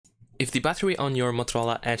If the battery on your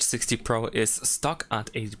Motorola Edge 60 Pro is stuck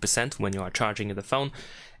at 80% when you are charging the phone,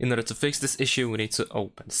 in order to fix this issue, we need to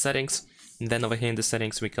open settings. And then over here in the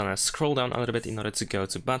settings, we're gonna scroll down a little bit in order to go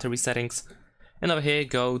to battery settings. And over here,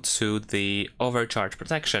 go to the overcharge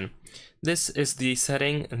protection. This is the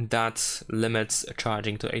setting that limits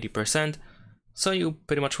charging to 80%. So you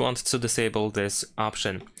pretty much want to disable this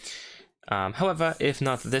option. However, if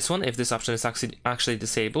not this one, if this option is actually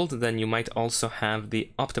disabled, then you might also have the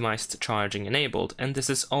optimized charging enabled. And this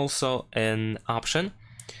is also an option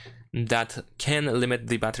that can limit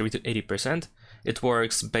the battery to 80%. It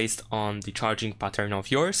works based on the charging pattern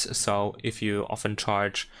of yours. So if you often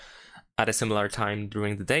charge at a similar time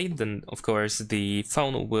during the day, then of course the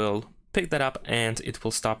phone will pick that up and it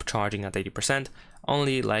will stop charging at 80%,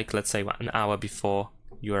 only like, let's say, an hour before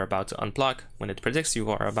you are about to unplug. When it predicts you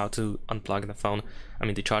are about to unplug the phone,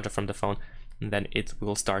 the charger from the phone, and then it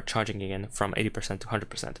will start charging again from 80% to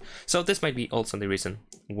 100%. So this might be also the reason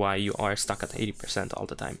why you are stuck at 80% all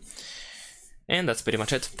the time. And that's pretty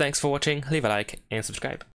much it. Thanks for watching, leave a like and subscribe.